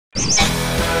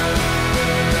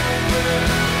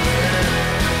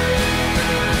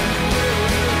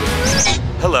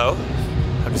Hello.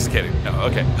 I'm just kidding. No,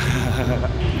 okay.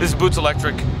 This is Boots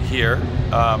Electric here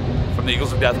from the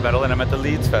Eagles of Death Metal, and I'm at the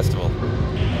Leeds Festival.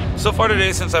 So far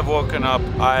today, since I've woken up,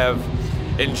 I have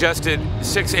ingested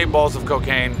 6 8-balls of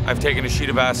cocaine. I've taken a sheet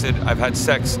of acid. I've had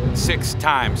sex 6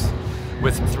 times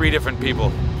with 3 different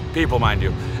people, mind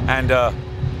you, and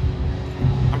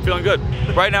I'm feeling good.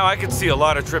 Right now, I can see a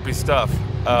lot of trippy stuff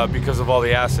because of all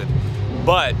the acid,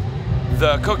 but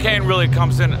the cocaine really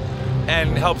comes in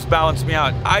and helps balance me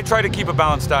out. I try to keep a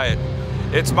balanced diet.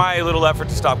 It's my little effort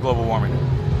to stop global warming.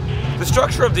 The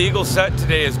structure of the Eagles set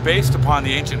today is based upon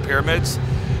the ancient pyramids,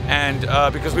 and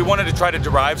because we wanted to try to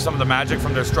derive some of the magic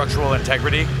from their structural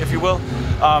integrity, if you will.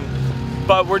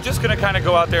 But we're just gonna kind of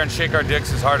go out there and shake our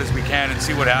dicks as hard as we can and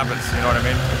see what happens, you know what I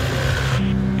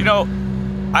mean? You know,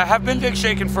 I have been dick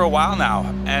shaking for a while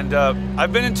now, and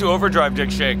I've been into overdrive dick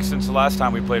shake since the last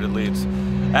time we played at Leeds.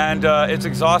 And it's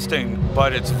exhausting,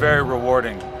 but it's very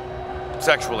rewarding,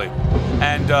 sexually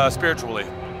and spiritually,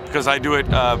 because I do it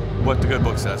what the good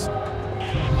book says.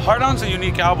 Hard On's a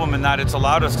unique album in that it's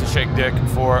allowed us to shake dick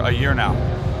for a year now.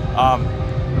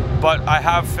 But I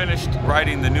have finished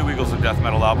writing the new Eagles of Death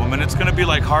Metal album, and it's gonna be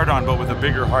like Hard On, but with a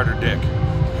bigger, harder dick.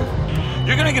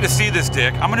 You're gonna get to see this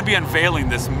dick. I'm gonna be unveiling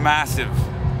this massive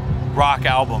rock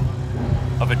album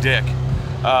of a dick.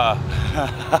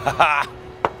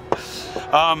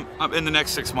 In the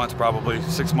next 6 months, probably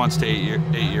 6 months to 8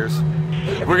 years.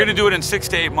 We're gonna do it in 6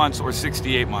 to 8 months or 6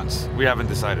 to 8 months. We haven't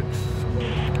decided.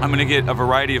 I'm gonna get a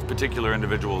variety of particular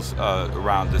individuals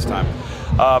around this time.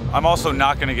 I'm also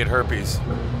not gonna get herpes,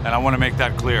 and I wanna make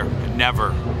that clear.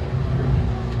 Never.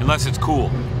 Unless it's cool.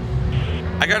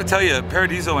 I gotta tell you,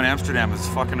 Paradiso in Amsterdam is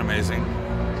fucking amazing.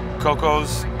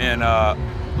 Coco's in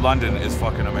London is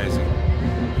fucking amazing.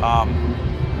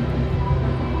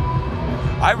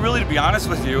 I really, to be honest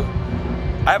with you,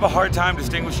 I have a hard time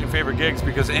distinguishing favorite gigs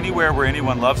because anywhere where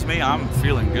anyone loves me, I'm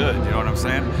feeling good, you know what I'm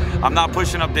saying? I'm not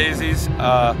pushing up daisies.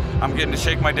 I'm getting to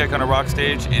shake my dick on a rock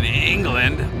stage in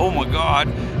England, oh my God,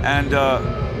 and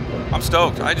I'm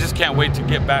stoked. I just can't wait to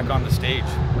get back on the stage.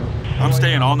 I'm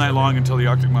staying all night long until the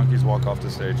Arctic Monkeys walk off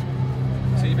the stage.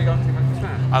 So you big Arctic Monkeys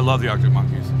fan? I love the Arctic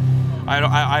Monkeys.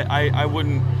 I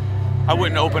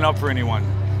wouldn't open up for anyone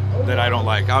that I don't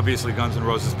like. Obviously, Guns N'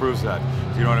 Roses proves that.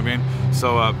 Do you know what I mean?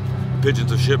 So,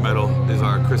 Pigeons of Shit Metal is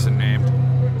our christened name.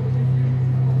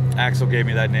 Axl gave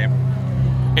me that name.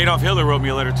 Adolf Hitler wrote me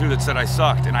a letter too that said I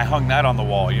sucked, and I hung that on the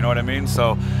wall. You know what I mean?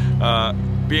 So,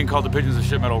 being called the Pigeons of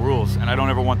Shit Metal rules, and I don't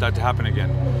ever want that to happen again.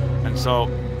 And so,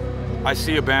 I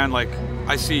see a band like,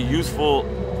 I see youthful,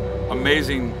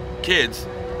 amazing kids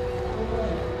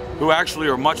who actually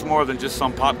are much more than just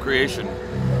some pop creation.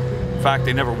 In fact,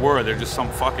 they never were. They're just some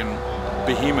fucking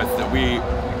behemoth that we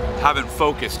haven't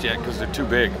focused yet because they're too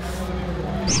big.